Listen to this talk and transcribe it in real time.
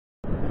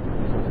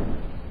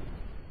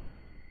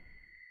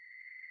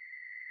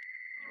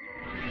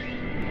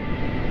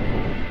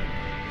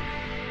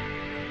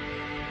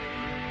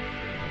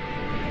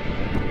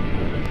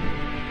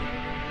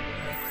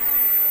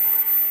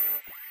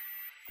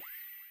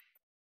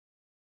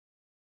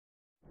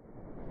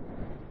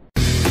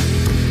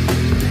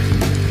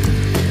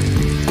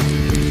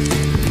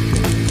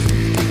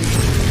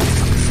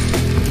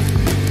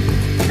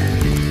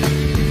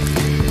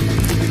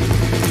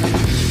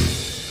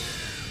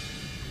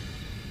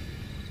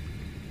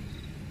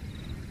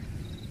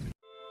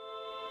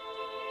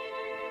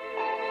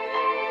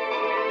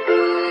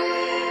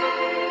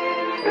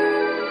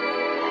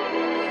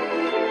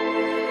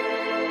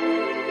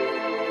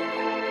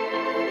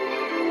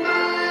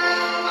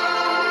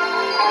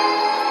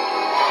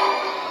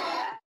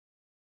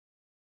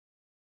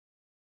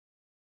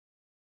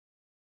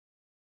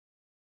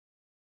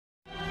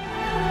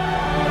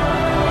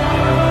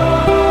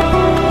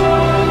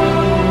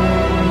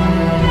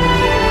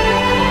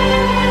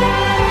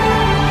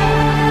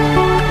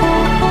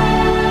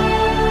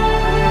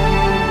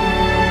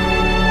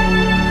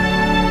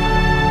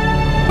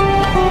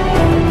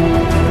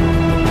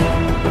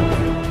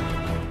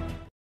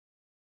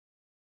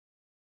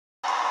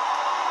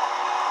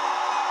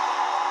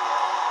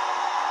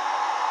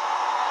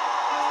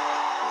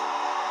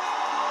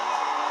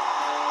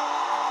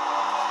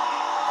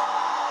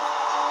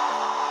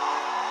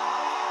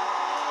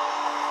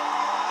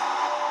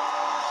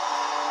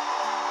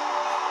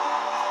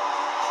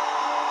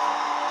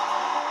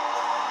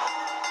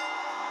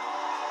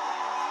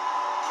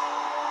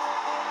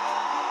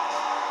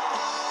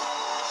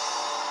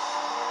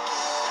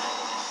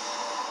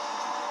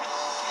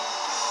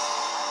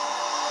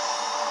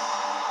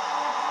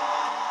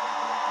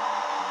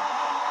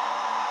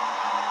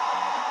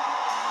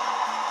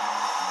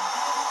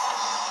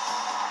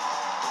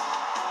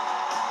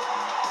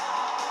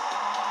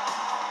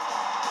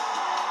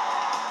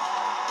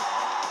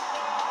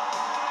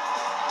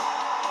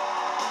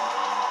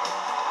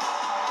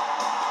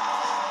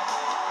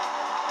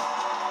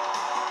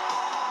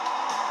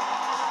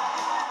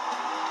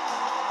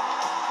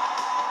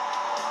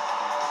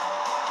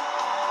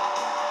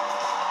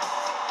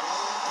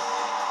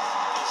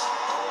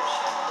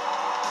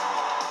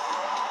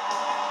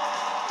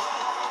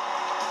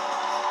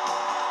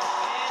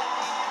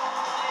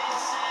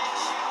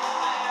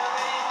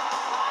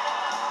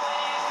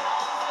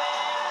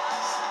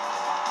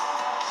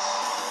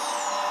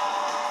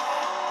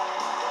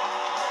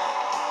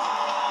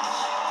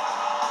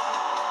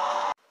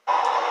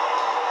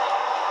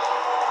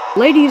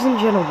Ladies and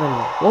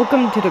gentlemen,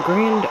 welcome to the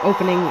grand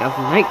opening of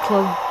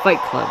Nightclub Fight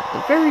Club,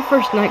 the very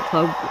first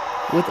nightclub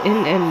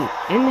within an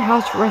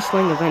in-house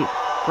wrestling event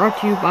brought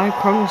to you by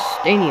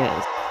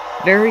Chromostania's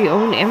very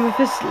own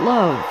Amethyst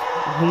Love,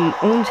 who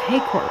owns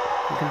Haycourt.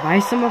 You can buy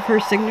some of her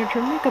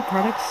signature makeup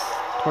products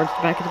towards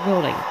the back of the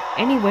building.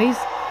 Anyways,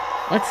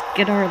 let's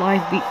get our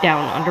live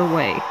beatdown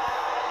underway.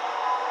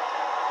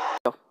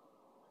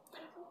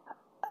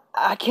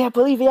 I can't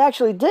believe he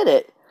actually did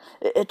it.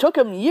 It took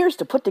him years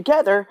to put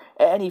together,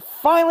 and he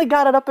finally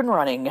got it up and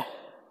running.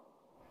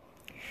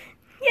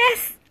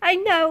 Yes, I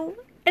know.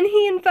 And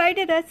he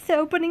invited us to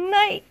opening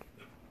night.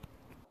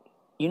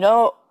 You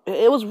know,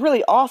 it was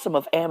really awesome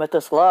of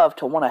Amethyst Love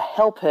to want to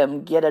help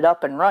him get it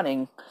up and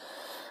running.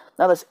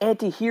 Now this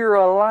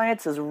anti-hero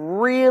alliance is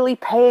really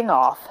paying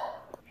off.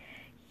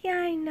 Yeah,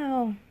 I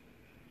know.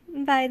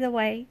 By the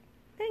way,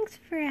 thanks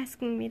for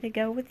asking me to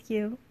go with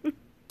you.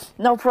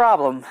 No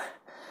problem.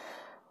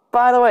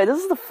 By the way, this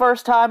is the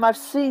first time I've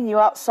seen you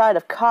outside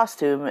of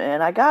costume,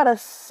 and I gotta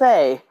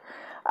say,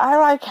 I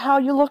like how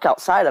you look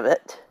outside of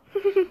it.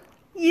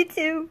 You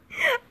too.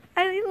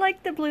 I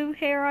like the blue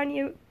hair on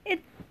you.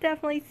 It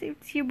definitely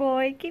suits you,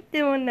 boy. Keep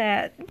doing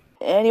that.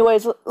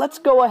 Anyways, let's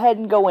go ahead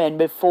and go in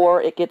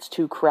before it gets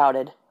too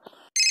crowded.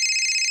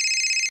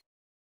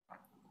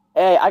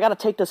 Hey, I gotta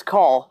take this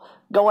call.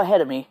 Go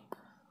ahead of me.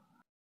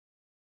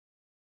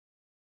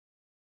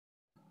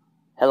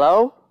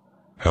 Hello?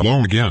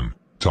 Hello again,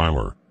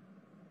 Tyler.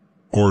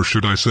 Or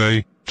should I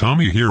say,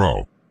 Tommy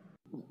Hero.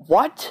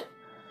 What?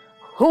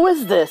 Who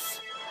is this?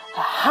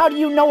 How do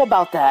you know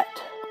about that?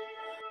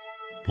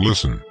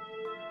 Listen.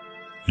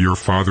 Your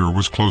father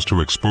was close to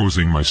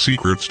exposing my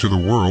secrets to the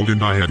world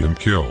and I had him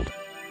killed.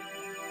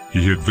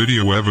 He hid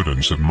video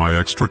evidence of my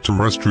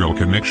extraterrestrial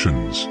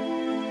connections.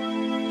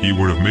 He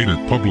would have made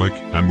it public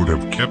and would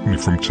have kept me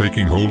from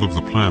taking hold of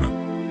the planet.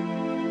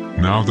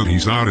 Now that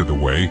he's out of the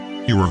way,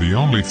 you are the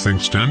only thing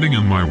standing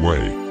in my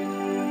way.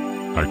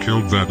 I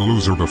killed that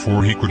loser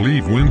before he could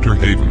leave Winter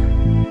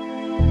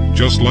Haven.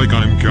 Just like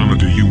I'm gonna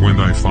do you when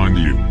I find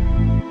you.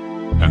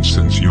 And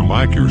since you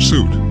like your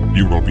suit,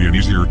 you will be an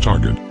easier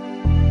target.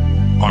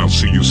 I'll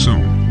see you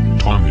soon,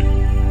 Tommy.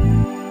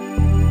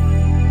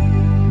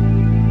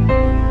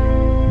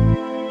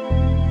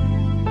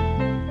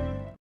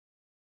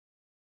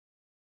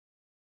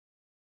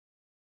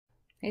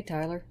 Hey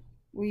Tyler,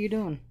 what are you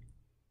doing?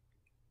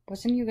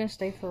 Wasn't you gonna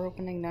stay for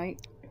opening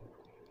night?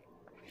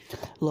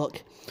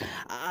 Look,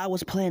 I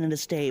was planning to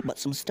stay, but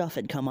some stuff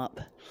had come up.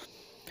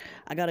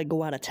 I gotta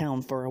go out of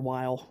town for a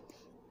while.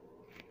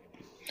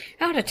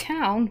 Out of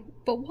town?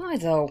 But why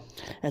though?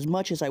 As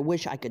much as I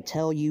wish I could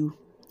tell you,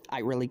 I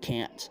really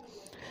can't.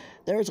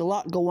 There's a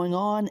lot going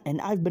on,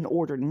 and I've been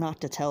ordered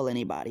not to tell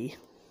anybody.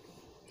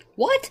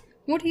 What?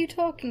 What are you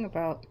talking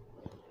about?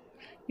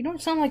 You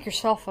don't sound like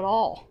yourself at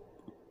all.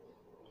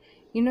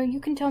 You know, you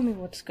can tell me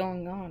what's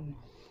going on,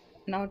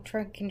 and I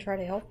can try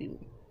to help you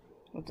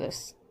with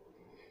this.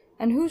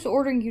 And who's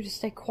ordering you to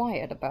stay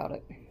quiet about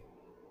it?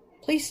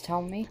 Please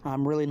tell me.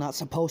 I'm really not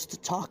supposed to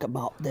talk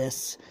about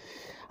this.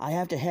 I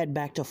have to head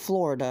back to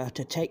Florida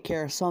to take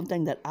care of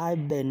something that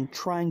I've been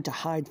trying to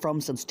hide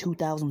from since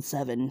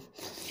 2007.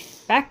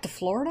 Back to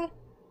Florida?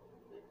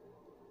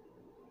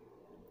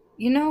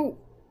 You know,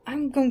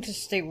 I'm going to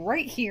stay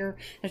right here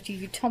until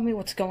you tell me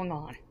what's going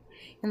on.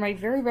 You're my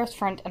very best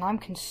friend, and I'm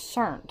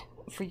concerned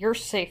for your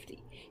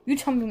safety. You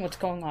tell me what's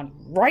going on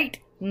right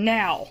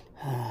now.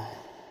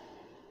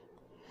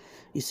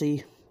 You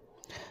see,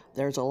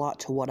 there's a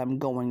lot to what I'm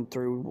going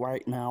through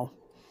right now.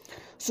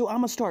 So I'm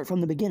gonna start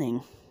from the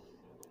beginning.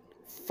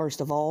 First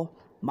of all,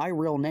 my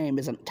real name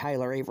isn't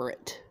Tyler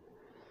Everett.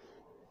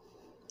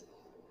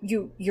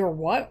 You're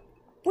what?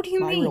 What do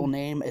you mean? My real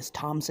name is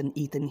Thompson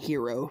Ethan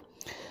Hero.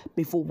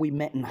 Before we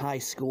met in high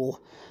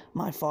school,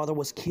 my father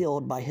was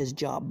killed by his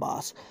job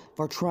boss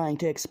for trying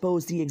to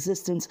expose the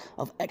existence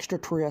of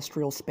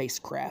extraterrestrial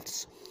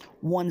spacecrafts,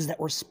 ones that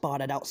were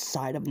spotted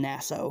outside of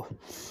NASA.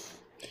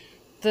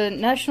 The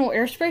National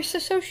Airspace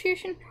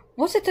Association?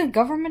 Was it the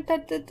government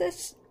that did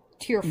this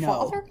to your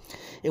father? No,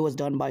 it was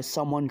done by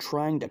someone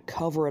trying to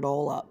cover it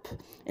all up.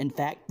 In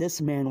fact, this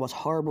man was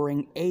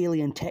harboring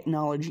alien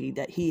technology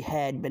that he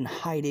had been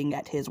hiding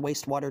at his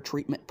wastewater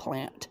treatment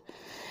plant.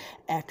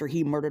 After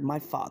he murdered my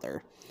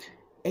father,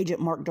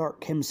 Agent Mark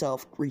Dark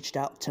himself reached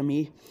out to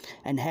me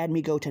and had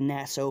me go to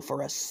NASA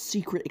for a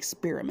secret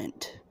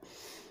experiment.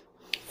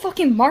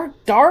 Fucking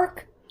Mark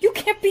Dark? You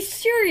can't be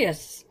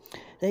serious!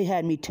 They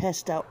had me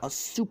test out a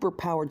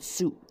super-powered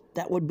suit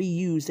that would be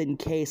used in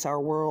case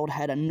our world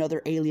had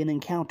another alien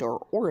encounter,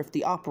 or if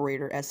the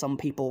operator, as some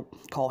people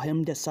call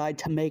him, decide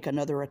to make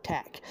another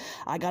attack.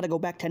 I gotta go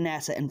back to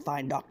NASA and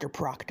find Dr.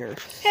 Proctor.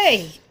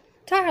 Hey,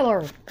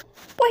 Tyler,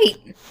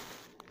 wait!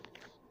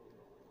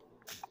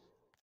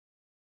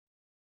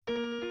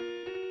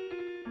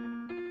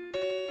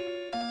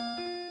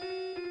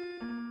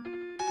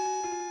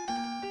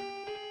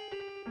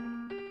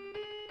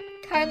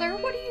 Tyler,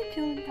 what are you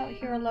doing out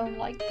here alone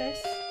like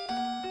this?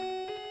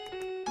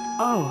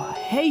 Oh,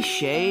 hey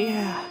Shay.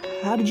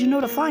 How did you know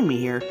to find me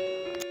here?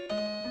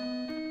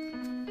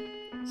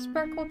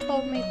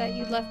 told me that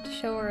you left the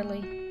show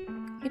early.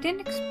 He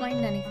didn't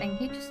explain anything.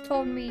 He just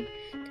told me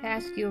to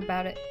ask you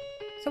about it.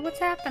 So what's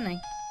happening?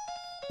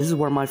 This is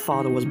where my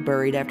father was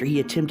buried after he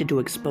attempted to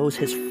expose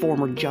his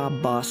former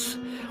job boss.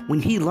 When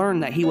he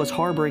learned that he was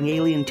harboring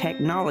alien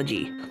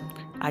technology,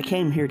 I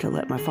came here to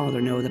let my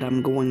father know that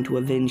I'm going to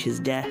avenge his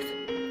death.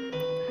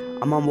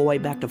 I'm on my way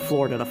back to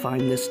Florida to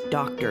find this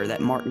doctor that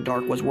Mark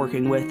Dark was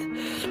working with,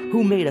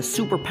 who made a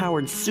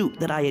super-powered suit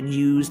that I had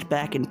used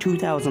back in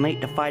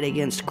 2008 to fight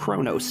against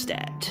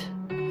Chronostat.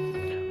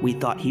 We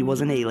thought he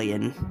was an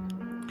alien.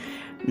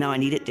 Now I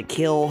need it to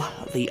kill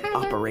the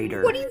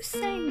operator. What are you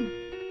saying?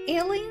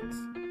 Aliens?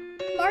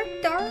 Mark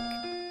Dark?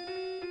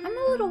 I'm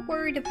a little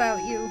worried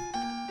about you.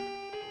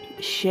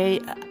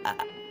 Shay,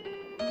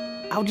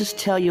 I'll just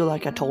tell you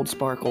like I told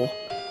Sparkle.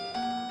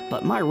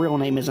 But my real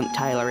name isn't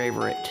Tyler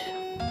Everett.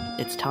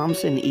 It's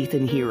Thompson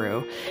Ethan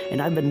Hero,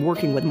 and I've been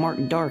working with Mark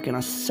Dark in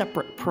a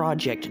separate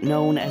project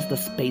known as the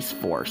Space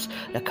Force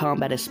to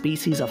combat a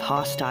species of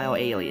hostile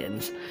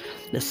aliens.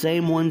 The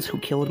same ones who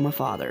killed my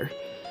father.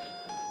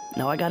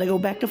 Now I gotta go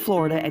back to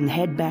Florida and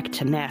head back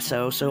to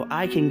Nassau so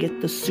I can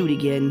get the suit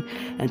again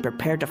and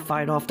prepare to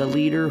fight off the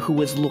leader who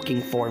is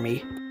looking for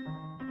me.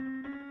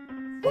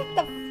 What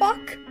the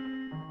fuck?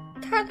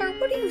 Tyler,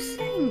 what are you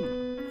saying?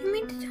 You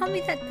mean to tell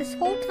me that this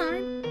whole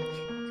time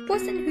it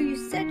wasn't who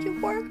you said you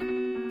were?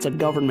 It's a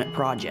government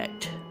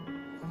project.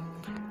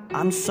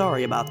 I'm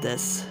sorry about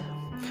this.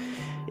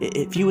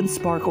 If you and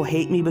Sparkle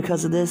hate me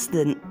because of this,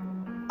 then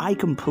I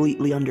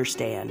completely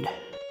understand.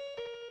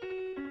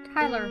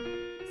 Tyler,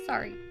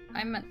 sorry,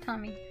 I meant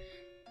Tommy.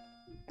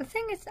 The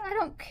thing is, I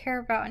don't care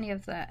about any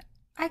of that.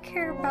 I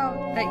care about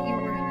that you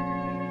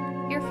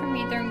were here for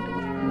me during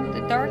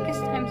the darkest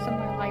times of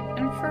my life,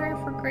 and I'm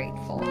forever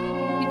grateful.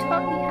 You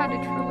taught me how to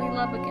truly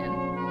love again.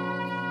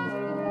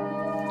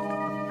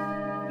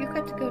 You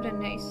got to go to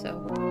Nassau.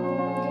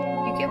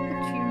 You get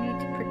what you need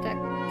to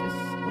protect this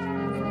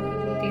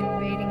from the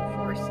invading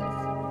forces.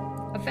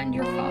 Avenge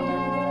your father.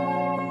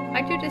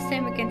 I'd do the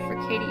same again for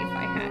Katie if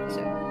I had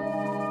to.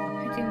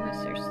 I do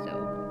miss her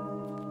still.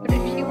 But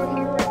if she were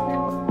here right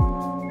now,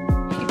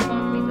 she'd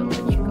want me to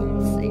let you go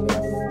and save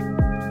us.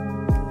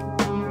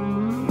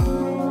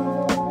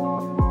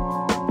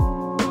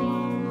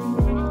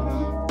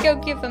 Go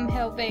give him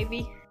hell,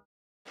 baby.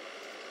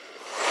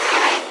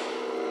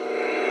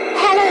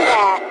 Hello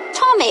there,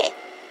 Tommy.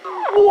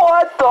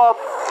 What the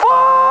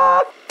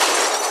fuck?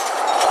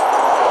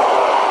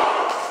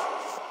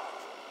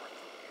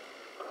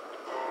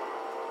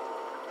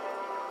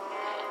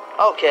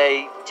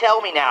 Okay,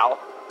 tell me now.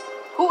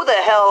 Who the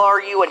hell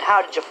are you and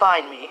how did you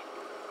find me?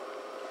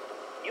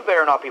 You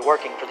better not be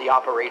working for the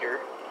operator.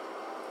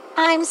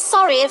 I'm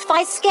sorry if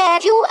I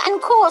scared you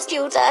and caused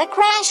you to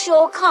crash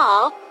your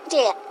car,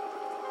 dear.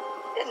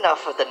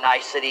 Enough of the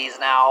niceties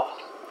now.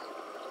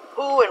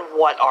 Who and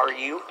what are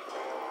you?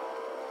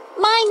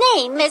 My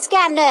name is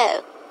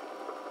Gano.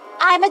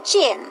 I'm a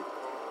Jinn.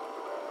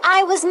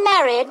 I was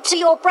married to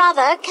your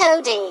brother,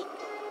 Cody.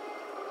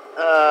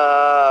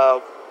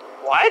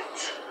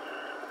 What?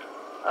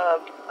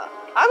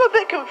 I'm a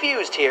bit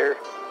confused here.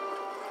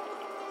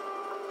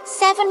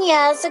 7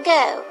 years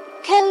ago,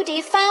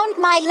 Cody found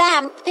my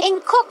lamp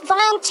in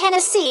Cookville,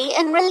 Tennessee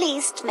and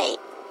released me.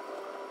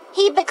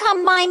 He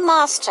became my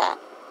master.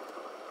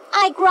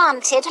 I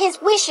granted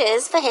his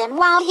wishes for him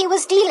while he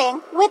was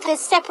dealing with his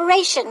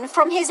separation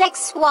from his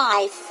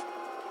ex-wife.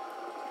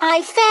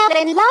 I fell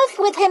in love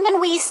with him and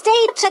we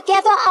stayed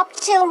together up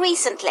till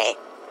recently.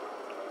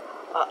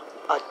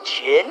 A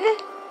djinn?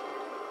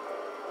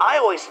 I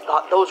always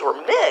thought those were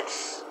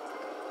myths.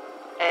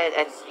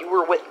 And you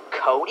were with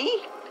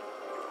Cody?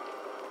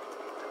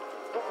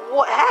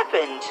 What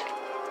happened?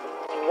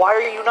 Why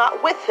are you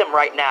not with him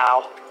right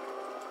now?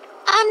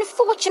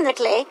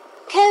 Unfortunately,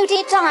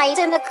 Cody died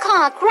in a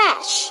car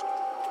crash.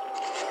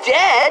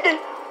 Dead?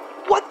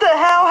 What the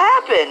hell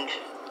happened?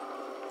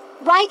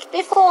 Right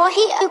before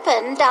he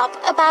opened up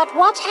about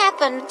what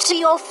happened to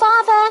your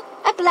father,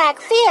 a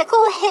black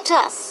vehicle hit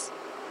us.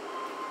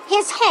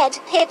 His head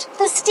hit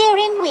the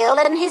steering wheel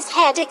and his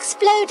head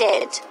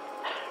exploded.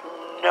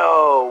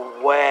 No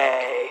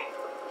way.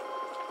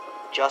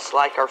 Just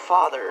like our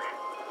father.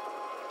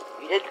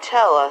 He did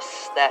tell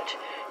us that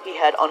he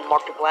had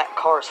unmarked black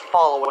cars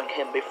following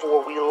him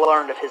before we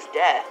learned of his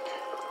death.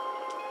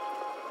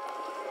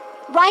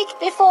 Right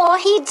before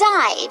he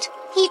died,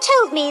 he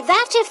told me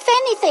that if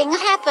anything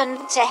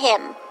happened to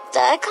him,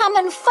 to come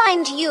and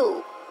find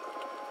you.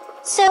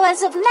 So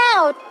as of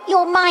now,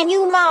 you're my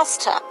new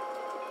master.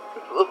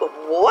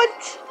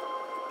 What?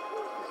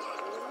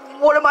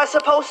 What am I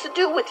supposed to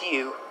do with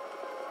you?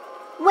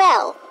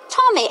 Well,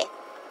 Tommy,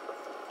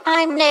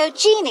 I'm no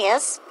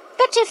genius,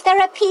 but if there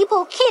are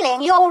people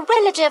killing your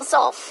relatives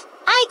off,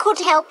 I could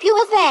help you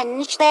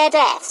avenge their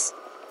deaths.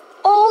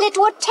 All it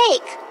would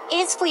take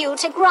is for you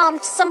to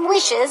grant some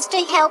wishes to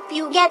help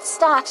you get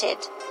started.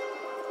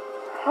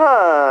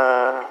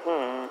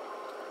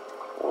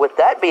 With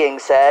that being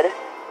said,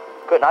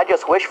 couldn't I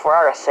just wish for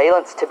our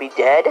assailants to be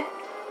dead?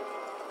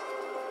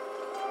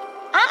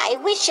 I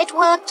wish it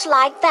worked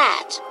like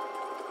that.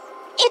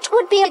 It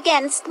would be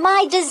against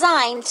my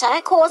design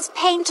to cause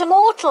pain to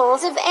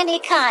mortals of any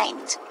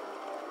kind.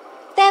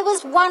 There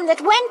was one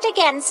that went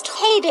against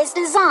Hades'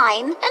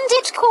 design, and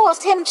it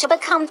caused him to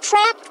become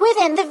trapped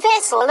within the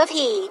vessel of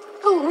he,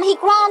 whom he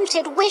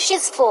granted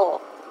wishes for.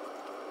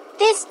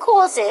 This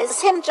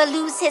causes him to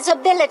lose his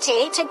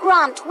ability to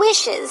grant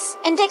wishes,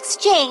 and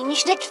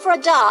exchanged it for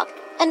dark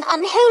and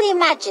unholy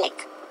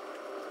magic.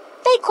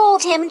 They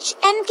called him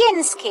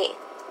Chenginsky.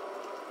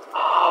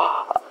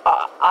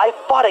 I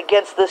fought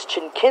against this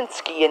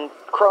Chenkinsky in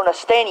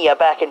Chronostania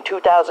back in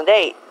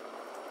 2008.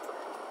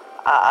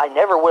 I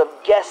never would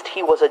have guessed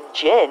he was a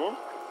djinn.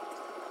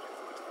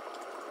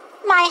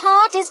 My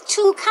heart is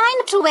too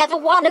kind to ever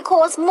want to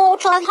cause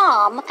mortal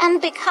harm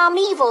and become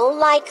evil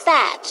like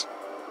that.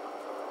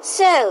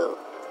 So,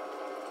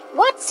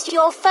 what's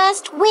your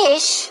first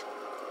wish?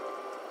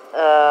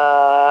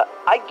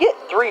 I get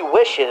 3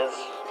 wishes,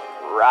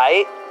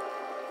 right?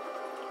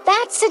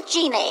 That's a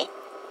genie.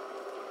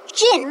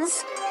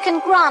 Jinns can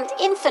grant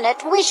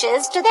infinite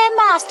wishes to their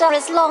master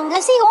as long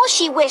as he or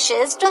she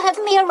wishes to have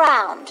me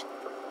around.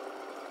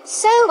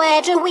 So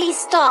where do we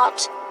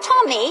start,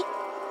 Tommy?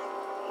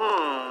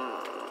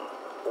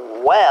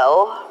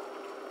 Well,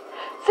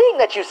 seeing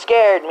that you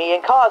scared me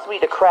and caused me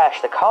to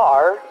crash the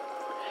car,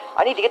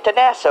 I need to get to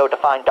Nassau to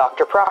find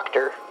Dr.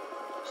 Proctor.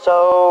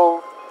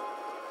 So,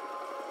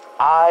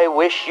 I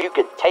wish you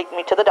could take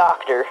me to the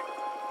doctor.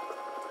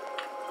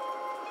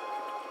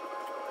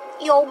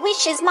 Your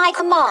wish is my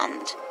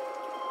command.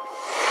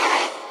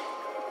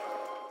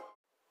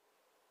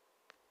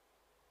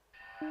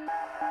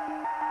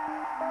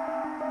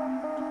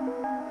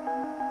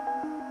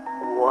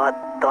 What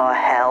the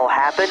hell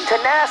happened to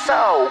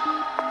Nassau?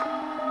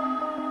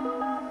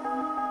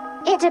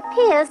 It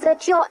appears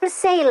that your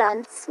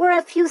assailants were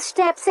a few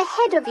steps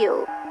ahead of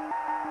you.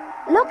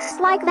 Looks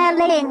like they're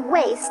laying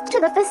waste to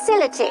the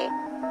facility.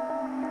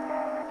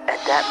 And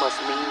that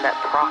must mean that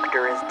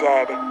Proctor is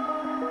dead.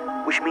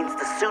 Which means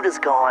the suit is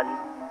gone.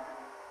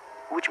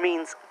 Which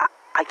means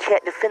I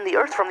can't defend the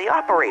Earth from the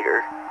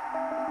operator.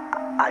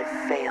 I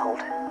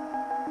failed.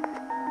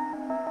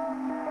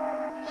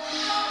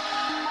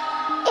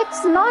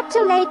 It's not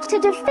too late to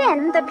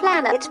defend the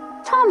planet,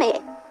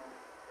 Tommy.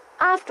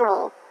 After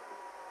all,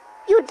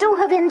 you do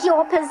have in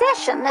your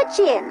possession a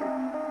djinn.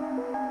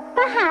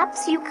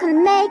 Perhaps you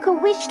can make a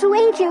wish to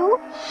aid you?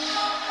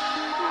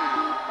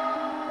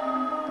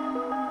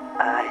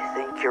 I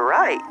think you're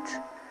right.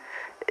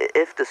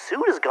 If the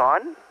suit is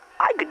gone,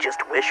 I could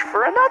just wish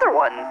for another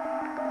one.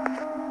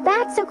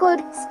 That's a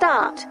good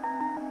start.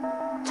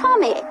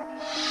 Tommy,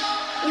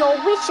 your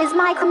wish is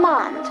my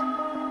command.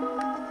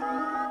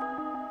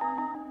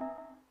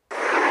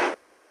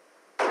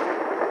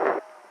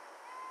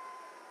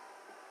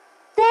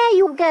 There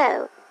you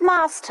go,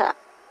 Master.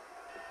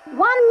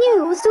 One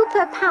new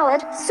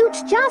super-powered suit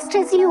just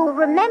as you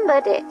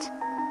remembered it.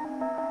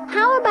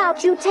 How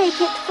about you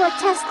take it for a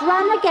test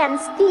run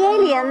against the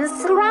aliens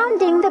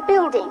surrounding the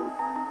building?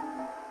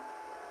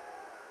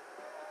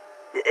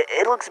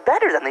 It looks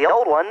better than the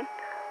old one.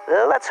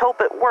 Let's hope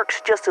it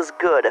works just as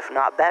good, if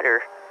not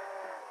better.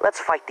 Let's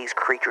fight these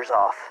creatures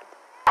off.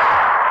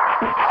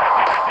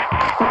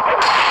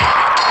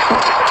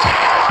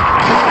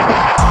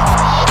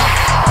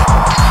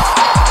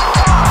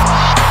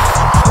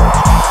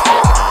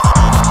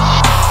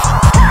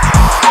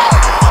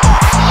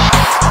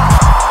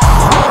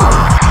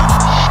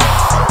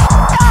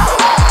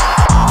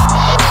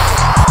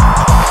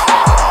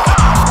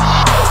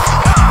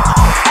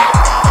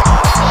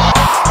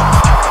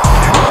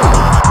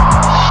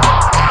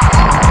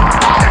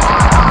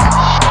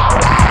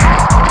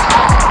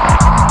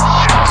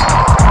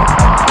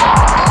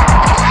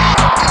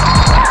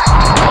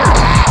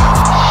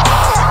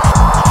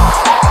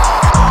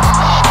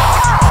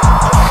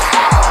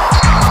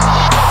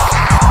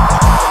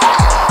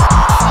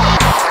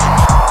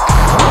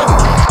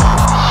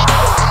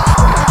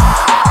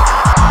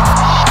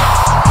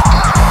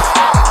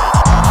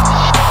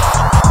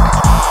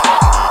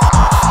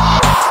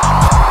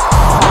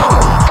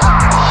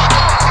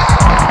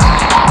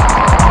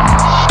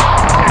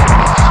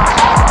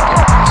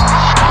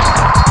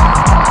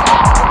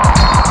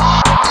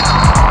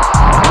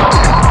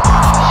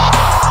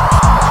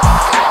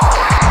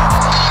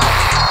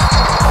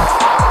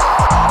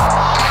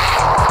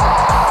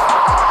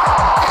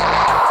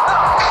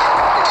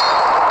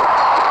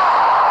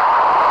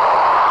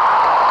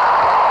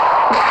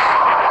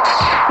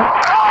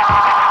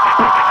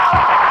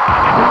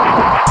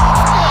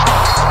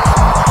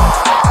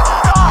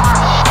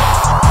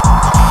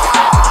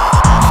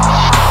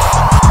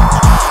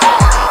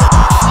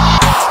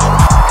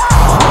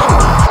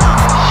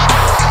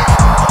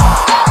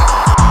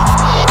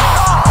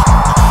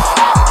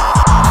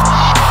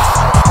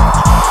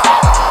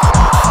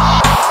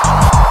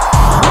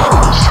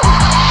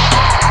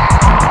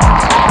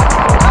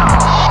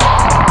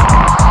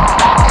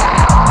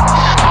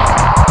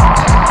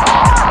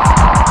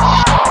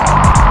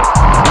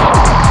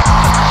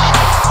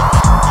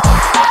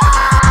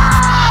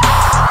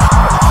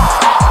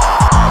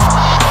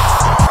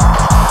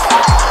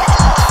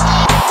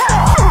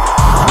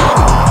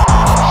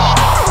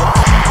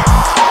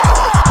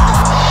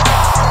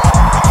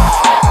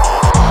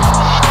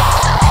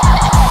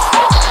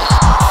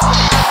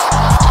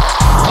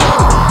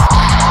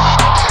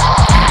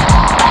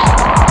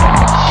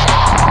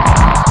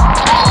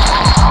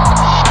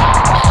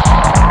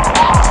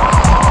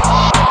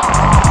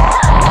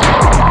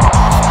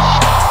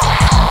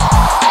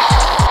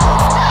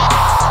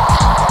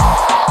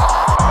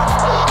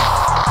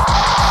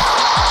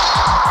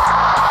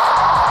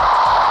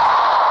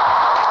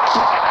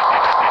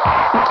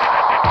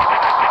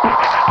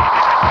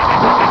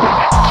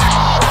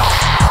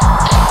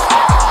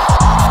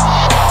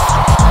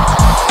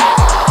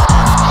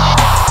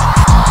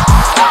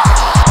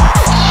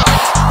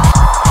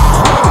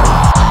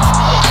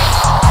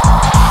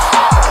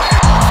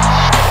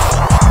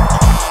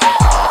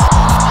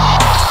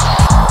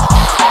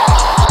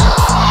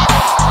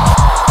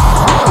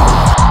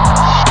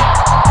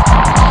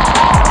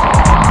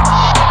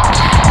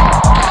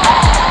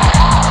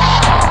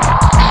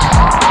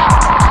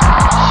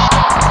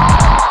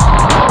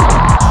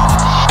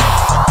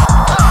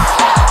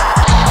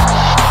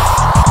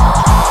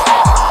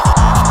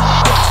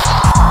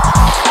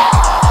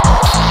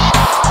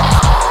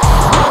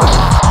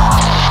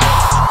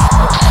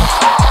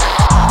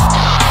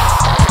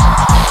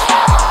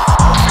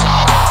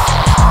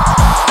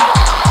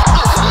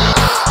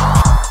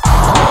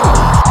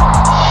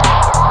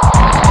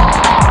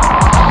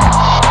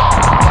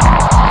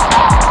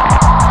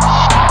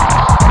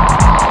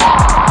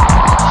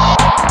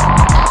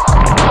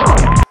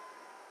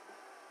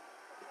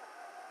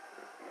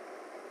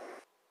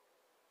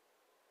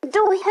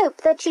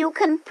 that you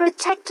can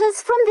protect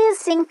us from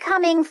this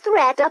incoming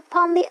threat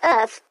upon the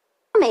Earth,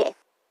 Tommy.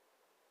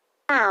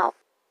 Now,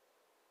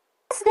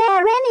 is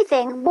there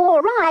anything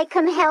more I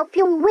can help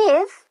you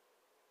with?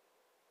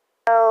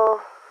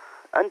 Well,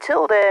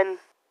 until then,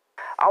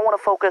 I want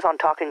to focus on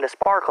talking to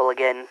Sparkle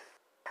again.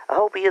 I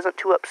hope he isn't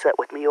too upset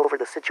with me over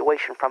the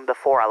situation from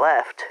before I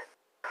left.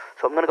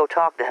 So I'm gonna go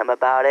talk to him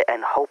about it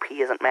and hope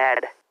he isn't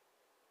mad.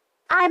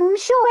 I'm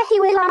sure he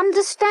will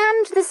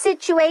understand the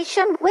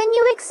situation when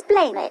you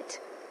explain it.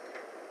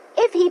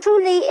 If he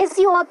truly is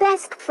your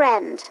best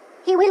friend,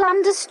 he will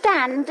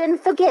understand and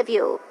forgive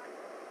you.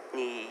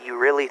 You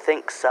really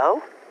think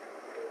so?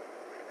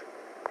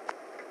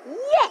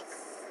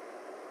 Yes!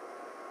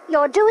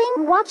 You're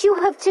doing what you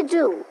have to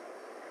do.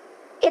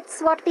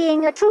 It's what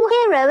being a true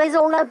hero is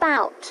all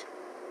about.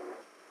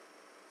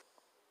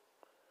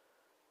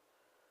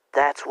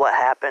 That's what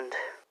happened.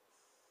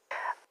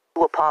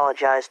 I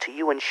apologize to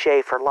you and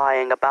Shay for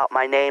lying about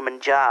my name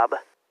and job.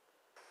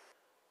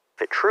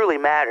 If it truly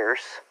matters,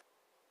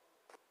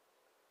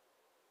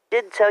 I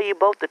did tell you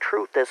both the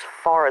truth as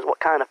far as what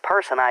kind of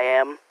person I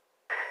am.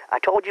 I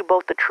told you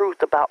both the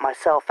truth about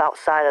myself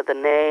outside of the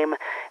name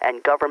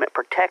and government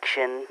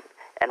protection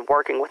and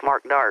working with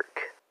Mark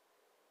Dark.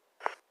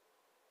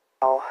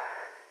 I'll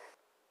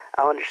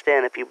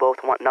understand if you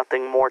both want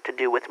nothing more to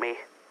do with me.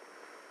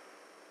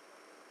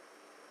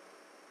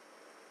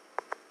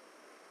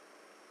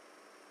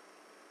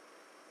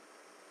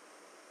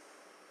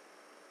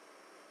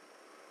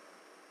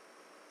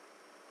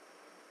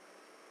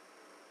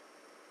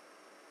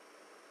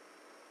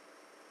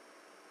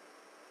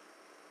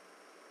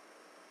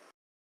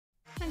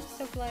 I'm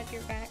so glad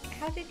you're back.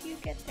 How did you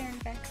get there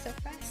and back so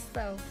fast,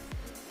 though?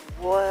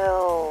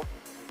 Well,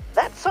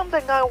 that's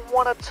something I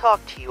want to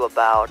talk to you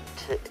about.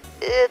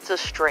 It's a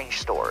strange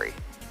story.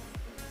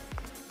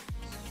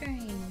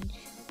 Strange.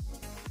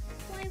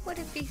 Why would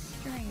it be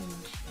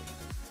strange?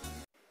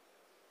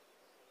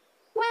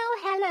 Well,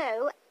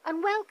 hello,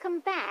 and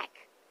welcome back,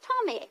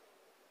 Tommy.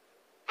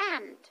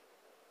 And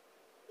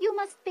you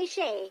must be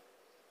Shay.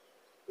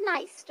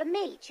 Nice to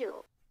meet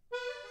you.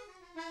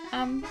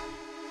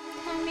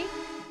 Tommy,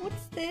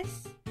 what's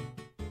this?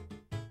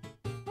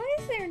 Why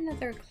is there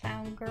another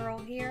clown girl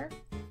here?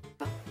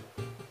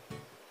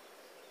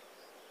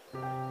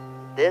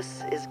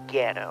 This is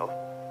Gano.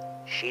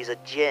 She's a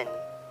djinn.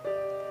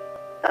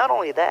 Not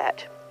only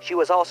that, she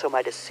was also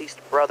my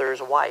deceased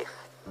brother's wife.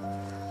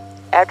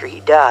 After he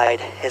died,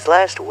 his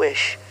last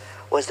wish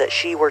was that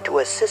she were to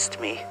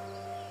assist me.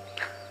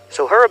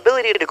 So her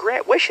ability to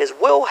grant wishes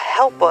will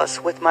help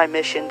us with my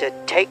mission to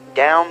take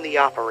down the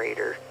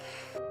operator.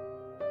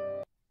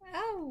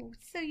 Oh,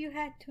 so you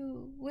had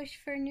to wish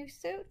for a new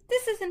suit?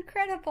 This is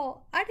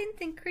incredible! I didn't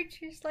think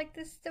creatures like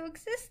this still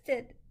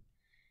existed.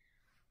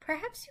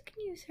 Perhaps you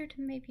can use her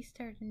to maybe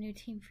start a new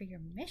team for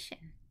your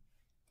mission.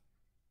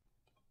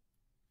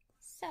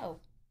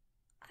 So,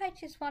 I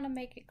just want to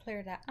make it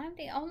clear that I'm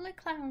the only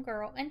clown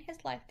girl in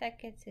his life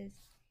that gets his,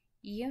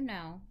 you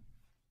know.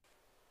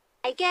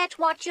 I get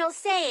what you're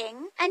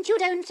saying, and you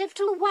don't have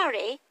to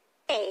worry.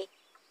 Hey.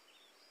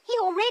 He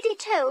already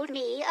told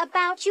me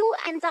about you,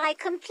 and I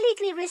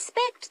completely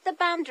respect the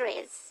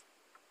boundaries.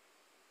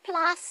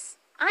 Plus,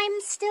 I'm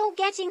still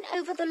getting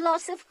over the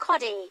loss of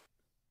Cody.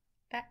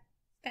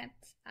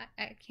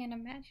 I can't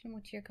imagine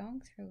what you're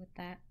going through with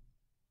that.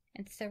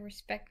 And so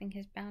respecting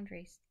his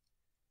boundaries.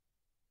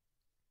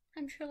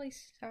 I'm truly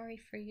sorry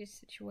for your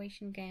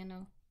situation,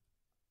 Gano.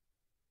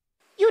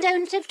 You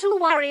don't have to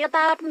worry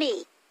about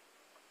me.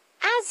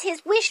 As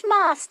his wish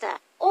master,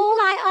 all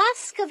I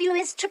ask of you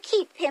is to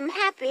keep him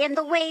happy in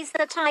the ways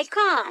that I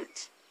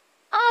can't.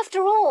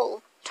 After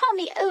all,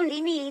 Tommy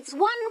only needs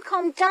one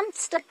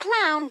dumpster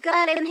clown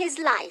girl in his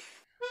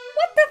life.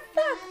 What the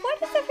fuck? Why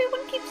does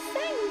everyone keep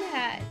saying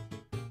that?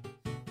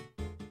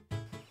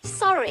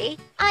 Sorry,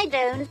 I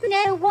don't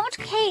know what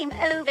came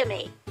over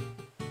me.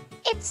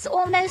 It's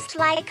almost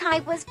like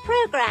I was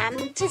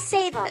programmed to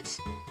say that.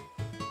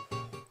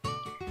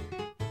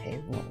 Hey,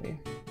 boy,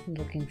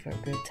 looking for a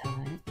good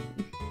time.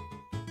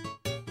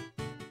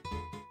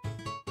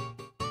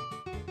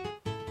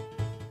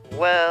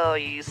 Well,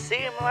 you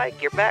seem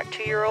like you're back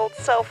to your old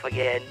self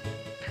again.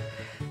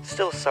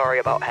 Still sorry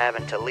about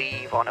having to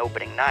leave on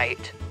opening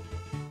night.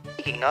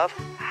 Speaking of,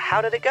 how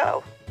did it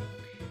go?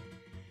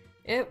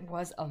 It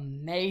was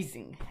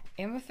amazing.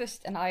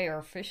 Amethyst and I are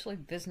officially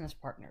business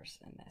partners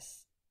in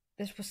this.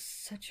 This was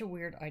such a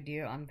weird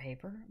idea on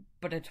paper,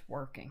 but it's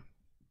working.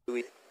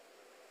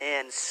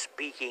 And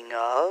speaking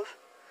of,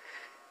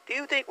 do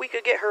you think we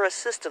could get her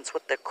assistance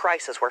with the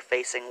crisis we're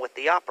facing with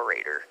the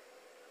operator?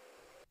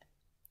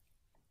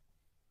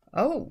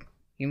 Oh,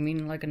 you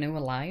mean like a new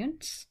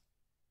alliance?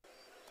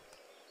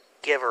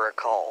 Give her a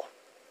call.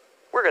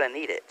 We're gonna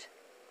need it.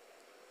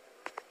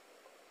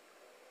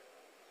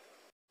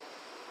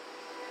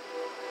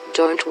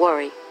 Don't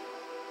worry.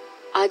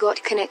 I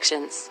got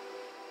connections.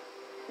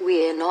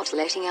 We're not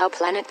letting our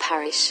planet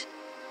perish.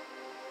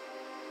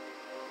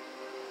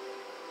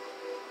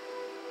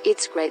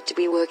 It's great to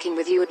be working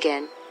with you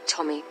again,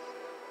 Tommy.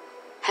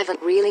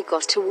 haven't really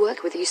got to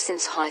work with you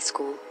since high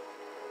school.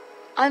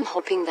 I'm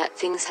hoping that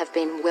things have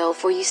been well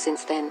for you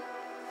since then.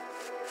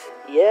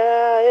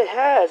 Yeah, it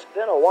has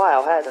been a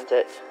while, hasn't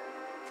it?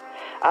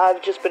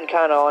 I've just been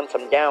kinda on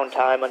some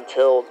downtime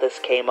until this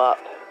came up.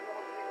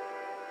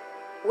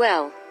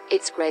 Well,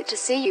 it's great to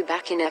see you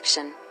back in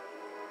action.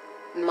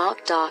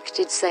 Mark Dark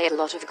did say a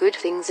lot of good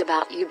things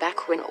about you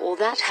back when all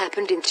that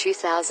happened in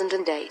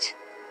 2008.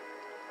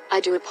 I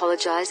do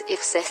apologize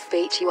if Seth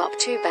beat you up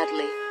too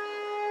badly.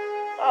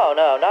 Oh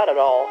no, not at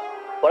all.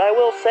 But I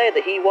will say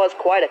that he was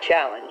quite a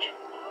challenge.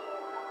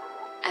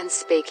 And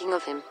speaking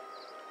of him,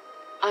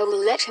 I will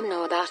let him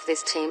know about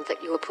this team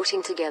that you are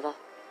putting together.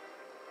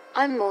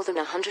 I'm more than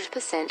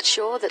 100%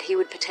 sure that he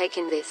would partake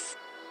in this.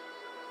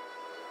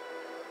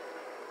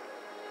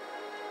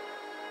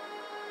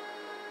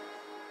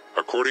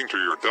 According to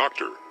your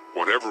doctor,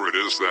 whatever it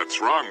is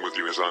that's wrong with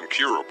you is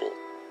uncurable.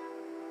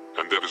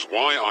 And that is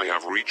why I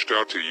have reached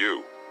out to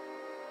you.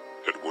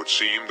 It would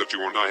seem that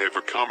you and I have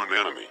a common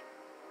enemy.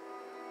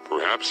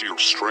 Perhaps your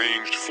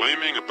strange,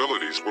 flaming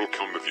abilities will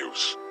come of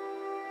use.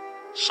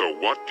 So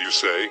what do you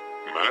say,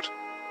 Matt?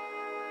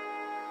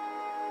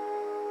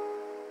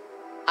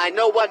 I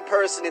know one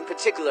person in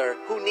particular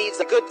who needs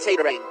a good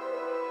catering.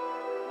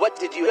 What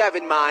did you have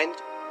in mind?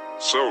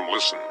 So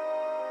listen.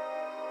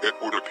 It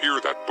would appear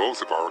that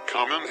both of our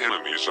common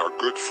enemies are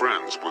good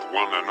friends with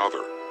one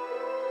another.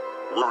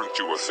 Weren't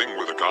you a thing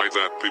with a guy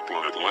that people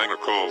in Atlanta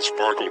called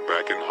Sparkle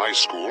back in high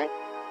school?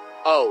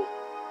 Oh.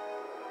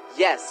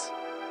 Yes.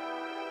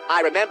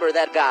 I remember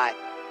that guy.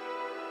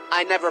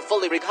 I never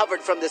fully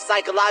recovered from the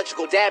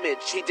psychological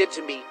damage he did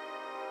to me.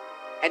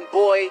 And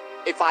boy,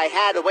 if I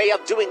had a way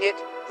of doing it,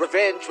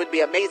 revenge would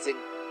be amazing.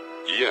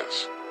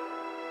 Yes.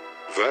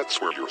 That's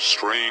where your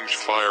strange,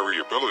 fiery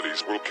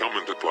abilities will come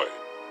into play.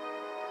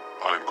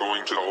 I'm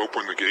going to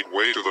open the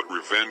gateway to the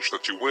revenge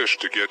that you wish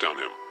to get on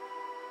him.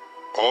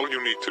 All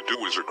you need to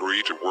do is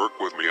agree to work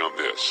with me on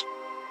this.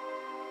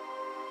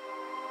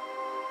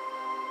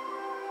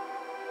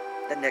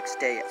 The next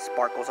day at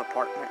Sparkle's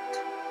apartment.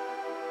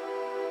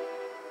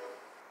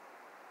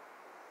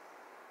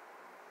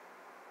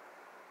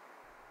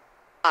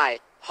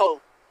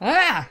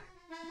 Ah!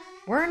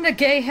 Where in the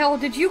gay hell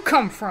did you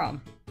come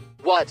from?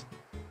 What?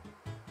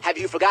 Have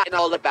you forgotten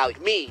all about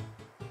me?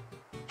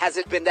 Has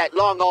it been that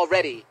long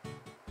already?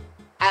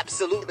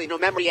 Absolutely no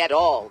memory at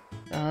all.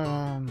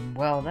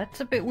 Well, that's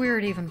a bit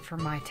weird even for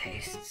my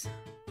tastes.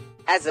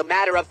 As a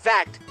matter of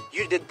fact,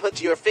 you didn't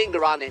put your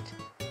finger on it.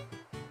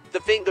 The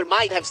finger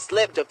might have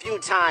slipped a few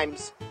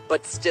times,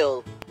 but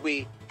still,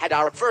 we had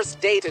our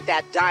first date at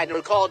that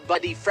diner called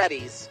Buddy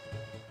Freddy's.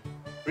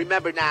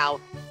 Remember now?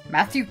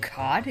 Matthew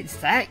Codd, is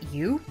that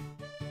you?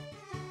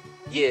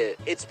 Yeah,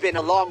 it's been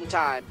a long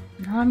time.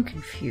 I'm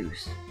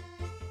confused.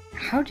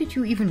 How did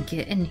you even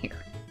get in here?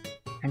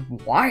 And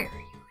why are you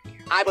in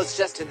here? I was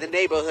just in the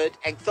neighborhood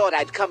and thought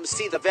I'd come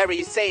see the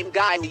very same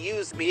guy who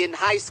used me in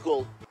high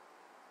school.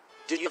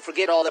 Did you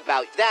forget all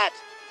about that?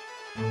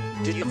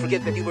 Did you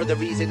forget that you were the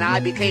reason I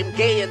became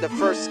gay in the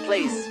first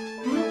place?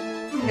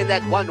 In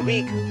that 1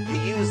 week,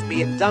 you used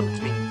me and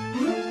dumped me.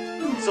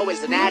 So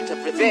as an act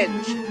of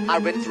revenge, I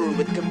went through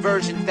with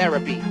conversion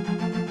therapy.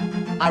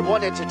 I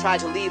wanted to try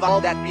to leave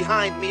all that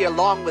behind me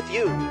along with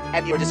you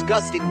and your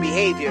disgusting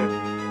behavior.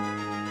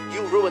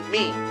 You ruined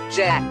me,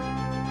 Jack.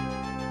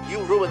 You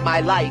ruined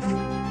my life.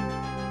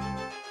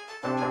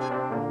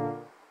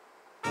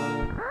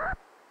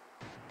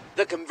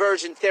 The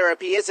conversion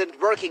therapy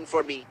isn't working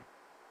for me.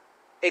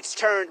 It's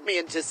turned me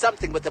into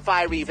something with a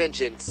fiery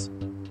vengeance.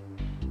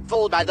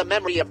 Fooled by the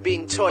memory of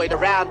being toyed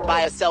around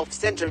by a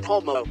self-centered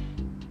homo.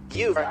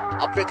 You're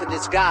a prick in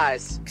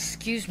disguise.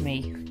 Excuse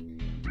me.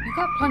 You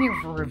got plenty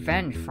of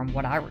revenge from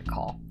what I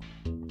recall.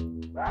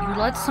 You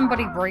let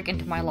somebody break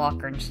into my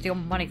locker and steal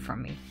money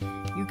from me.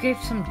 You gave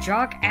some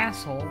jock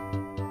asshole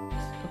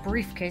a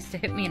briefcase to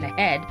hit me in the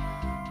head.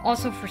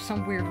 Also, for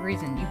some weird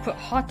reason, you put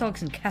hot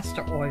dogs and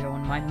castor oil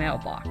in my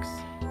mailbox.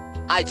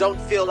 I don't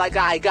feel like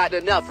I got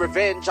enough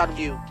revenge on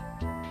you.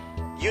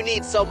 You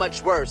need so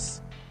much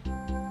worse.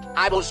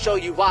 I will show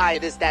you why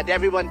it is that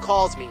everyone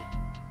calls me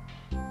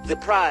the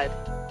Pride.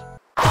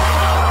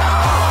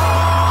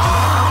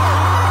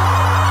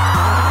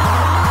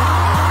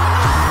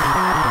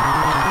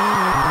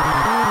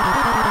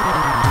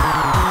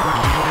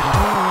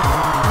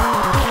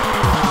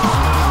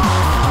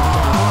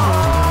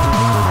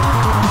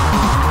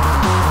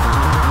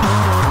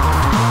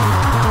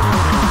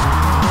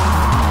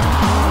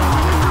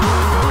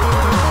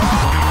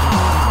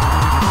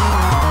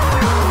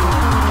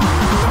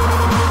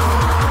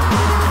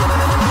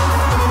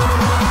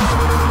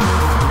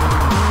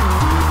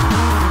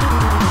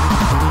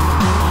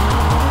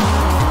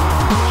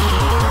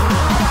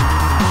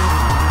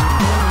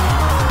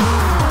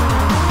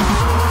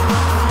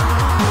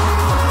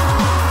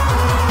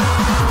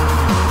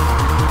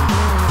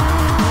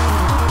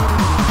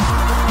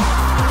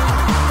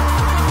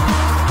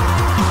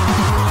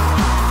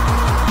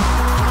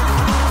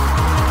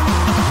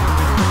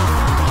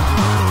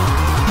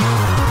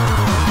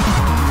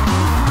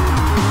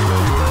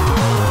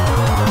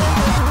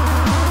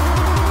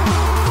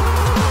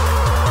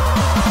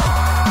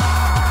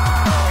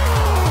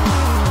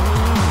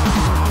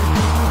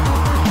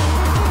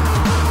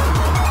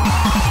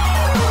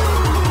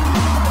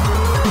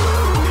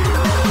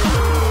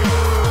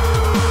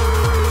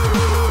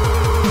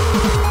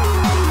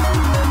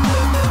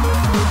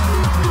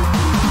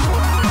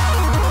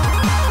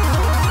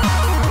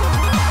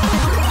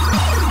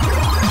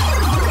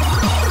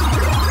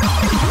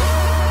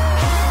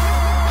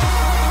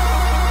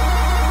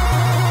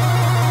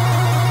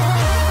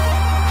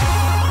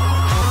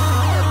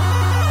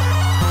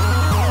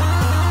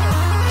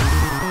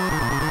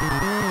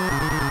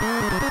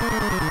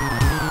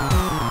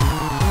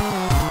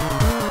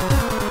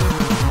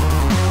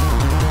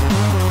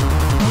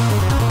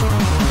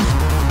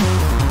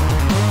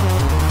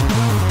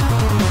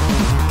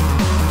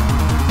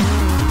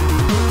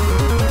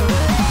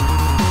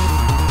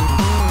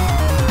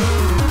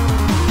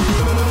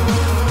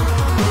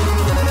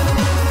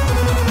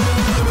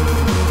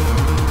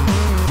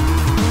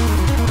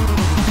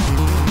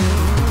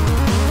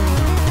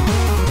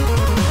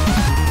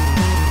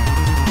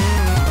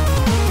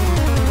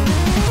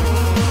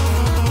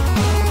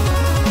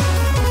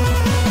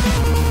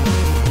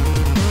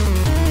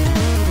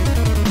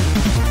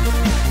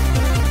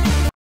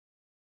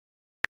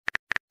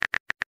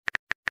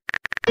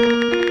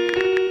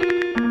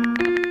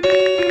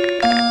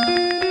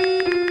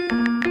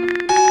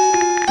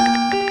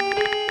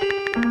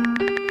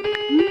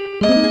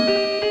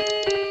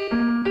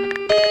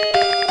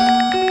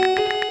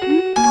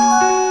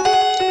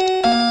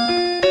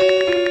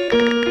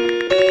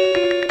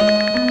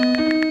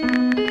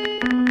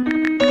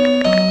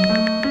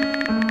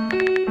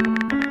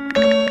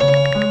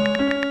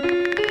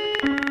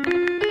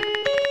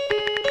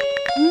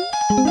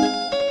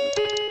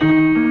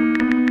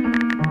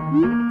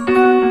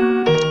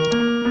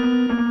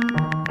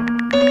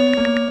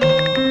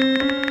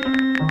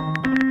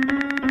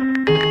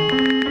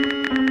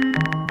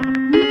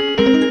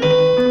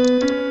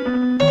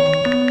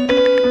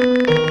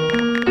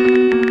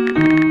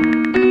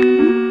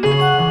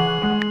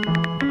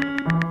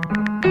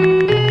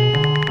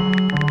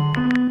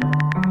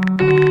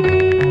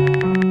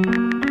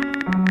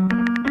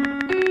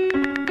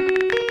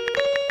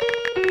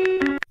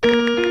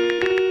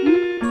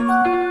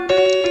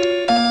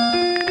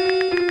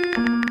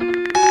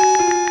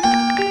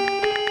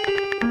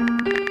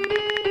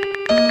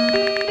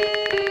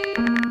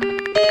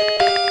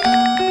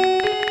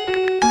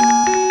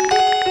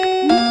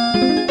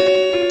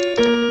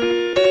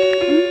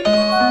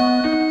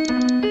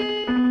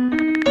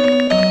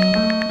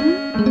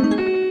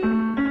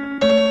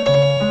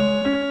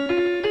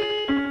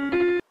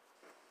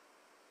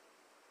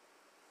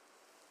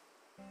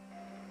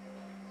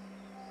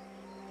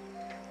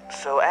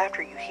 So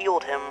after you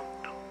healed him,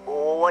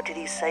 what did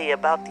he say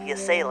about the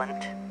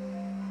assailant?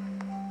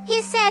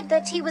 He said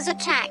that he was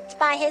attacked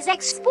by his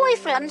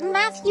ex-boyfriend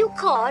Matthew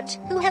Codd,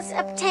 who has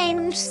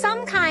obtained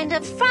some kind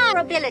of fire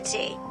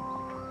ability.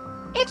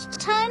 It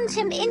turned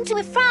him into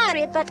a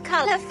fiery but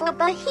colorful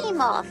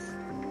behemoth.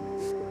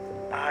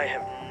 I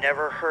have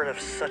never heard of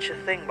such a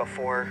thing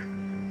before.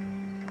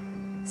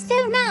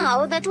 So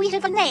now that we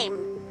have a name,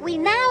 we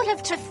now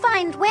have to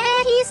find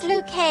where he's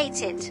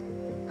located.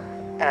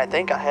 And I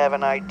think I have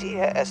an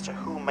idea as to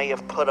who may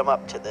have put him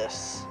up to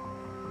this.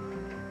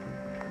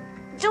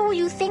 Do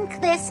you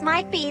think this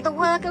might be the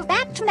work of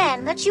that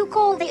man that you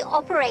call the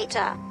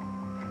Operator?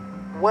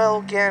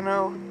 Well,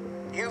 Gano,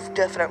 you've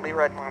definitely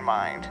read my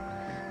mind.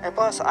 And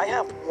plus, I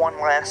have one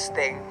last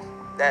thing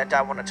that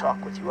I want to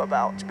talk with you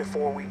about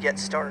before we get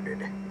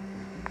started.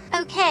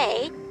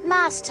 Okay,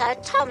 Master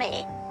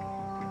Tommy.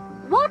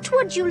 What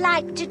would you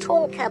like to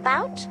talk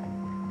about?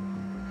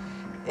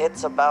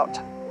 It's about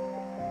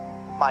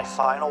my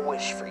final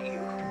wish for you.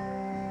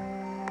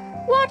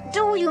 What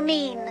do you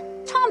mean,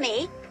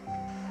 Tommy?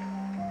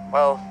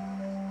 Well,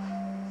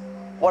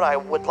 what I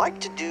would like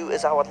to do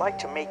is I would like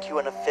to make you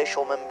an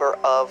official member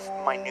of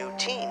my new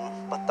team.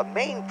 But the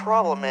main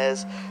problem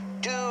is,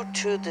 due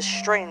to the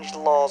strange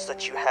laws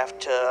that you have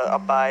to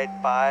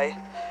abide by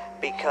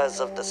because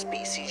of the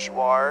species you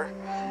are,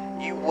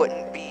 you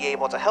wouldn't be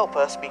able to help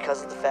us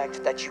because of the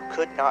fact that you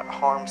could not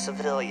harm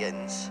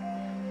civilians.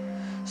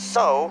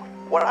 So,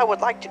 what I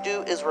would like to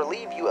do is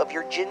relieve you of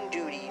your Jinn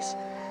duties.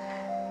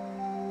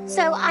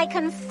 So I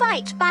can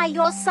fight by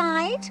your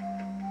side?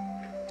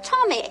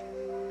 Tommy,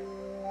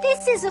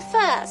 this is a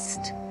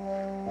first.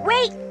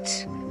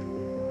 Wait!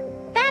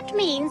 That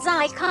means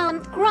I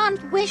can't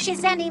grant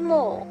wishes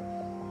anymore.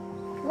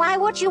 Why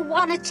would you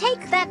want to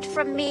take that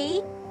from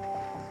me?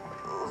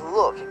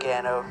 Look,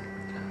 Gano,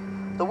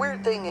 the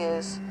weird thing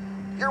is,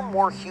 you're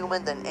more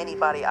human than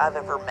anybody I've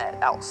ever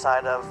met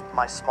outside of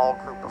my small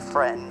group of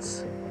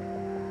friends.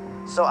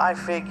 So I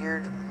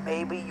figured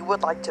maybe you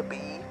would like to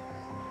be...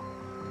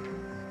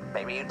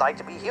 maybe you'd like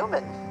to be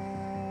human.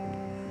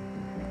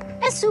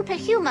 A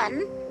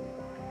superhuman?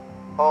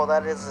 Oh,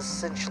 that is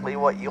essentially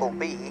what you'll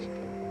be.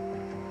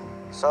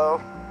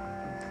 So,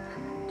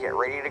 get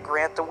ready to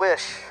grant the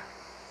wish.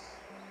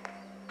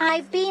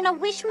 I've been a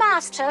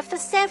wishmaster for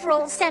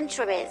several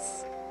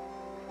centuries.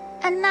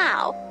 And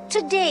now,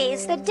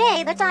 today's the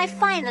day that I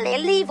finally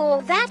leave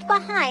all that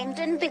behind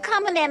and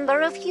become a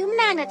member of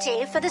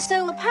humanity for the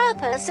sole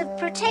purpose of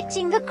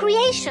protecting the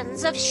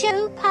creations of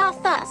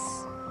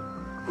Shopathus.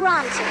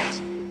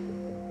 Granted.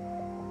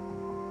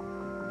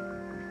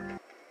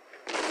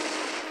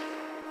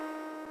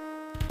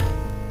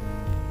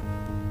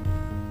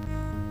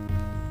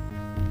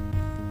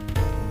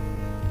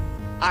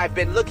 I've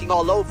been looking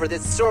all over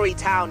this sorry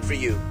town for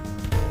you.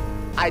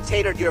 I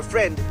tatered your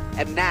friend,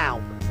 and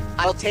now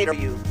I'll tater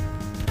you.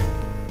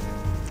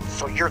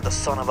 So you're the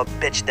son of a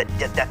bitch that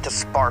did that to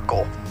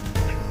Sparkle.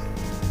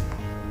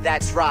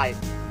 That's right.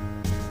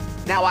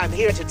 Now I'm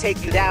here to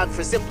take you down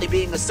for simply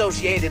being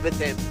associated with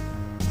him.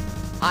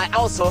 I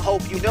also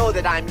hope you know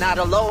that I'm not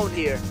alone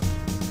here.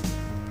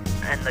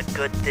 And the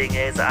good thing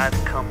is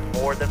I've come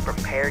more than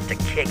prepared to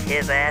kick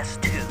his ass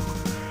too.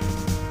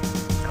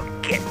 So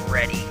get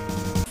ready.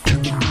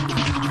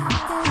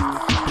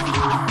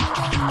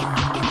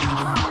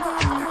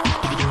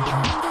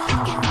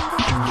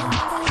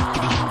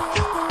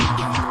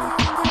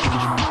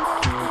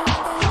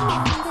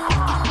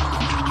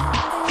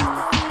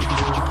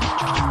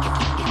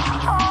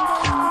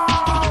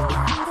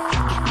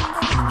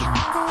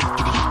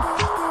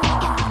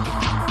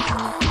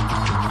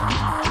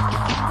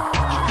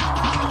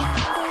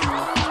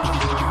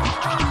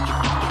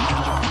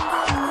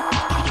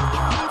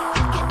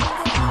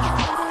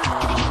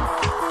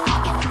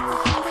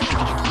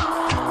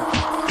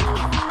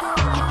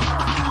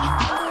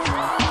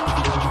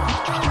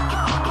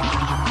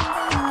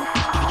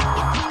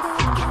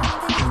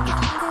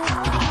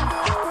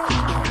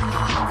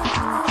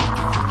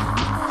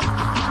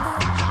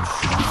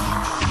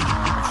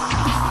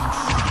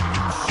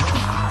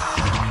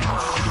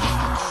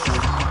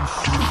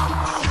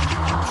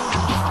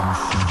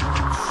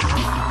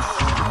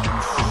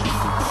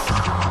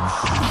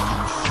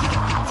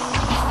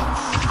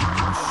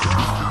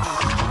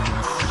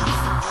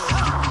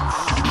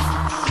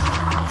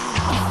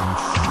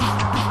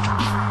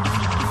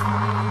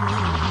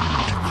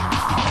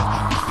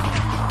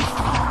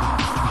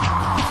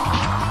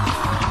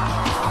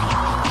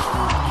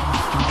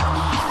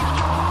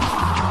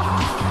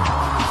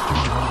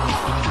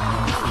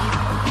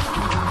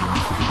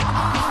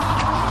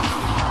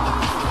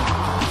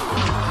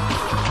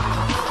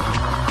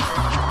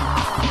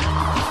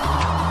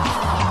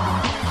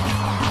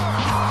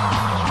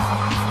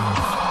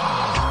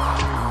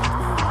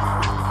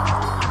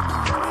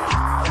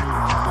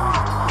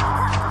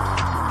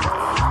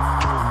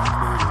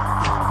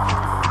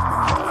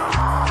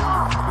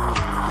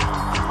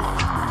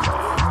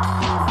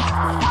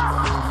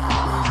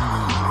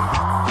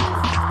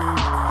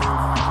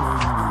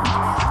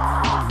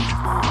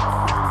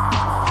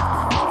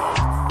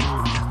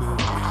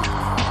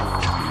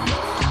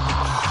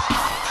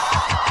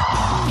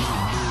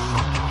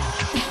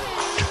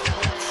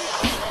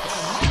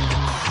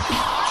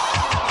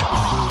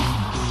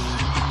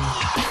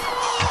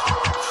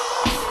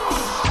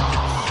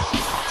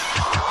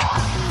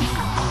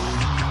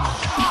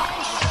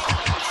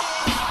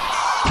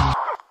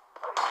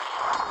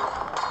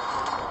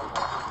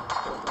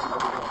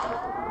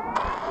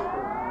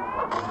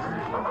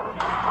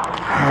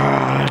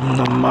 I'm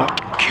the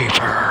Muck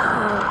Keeper.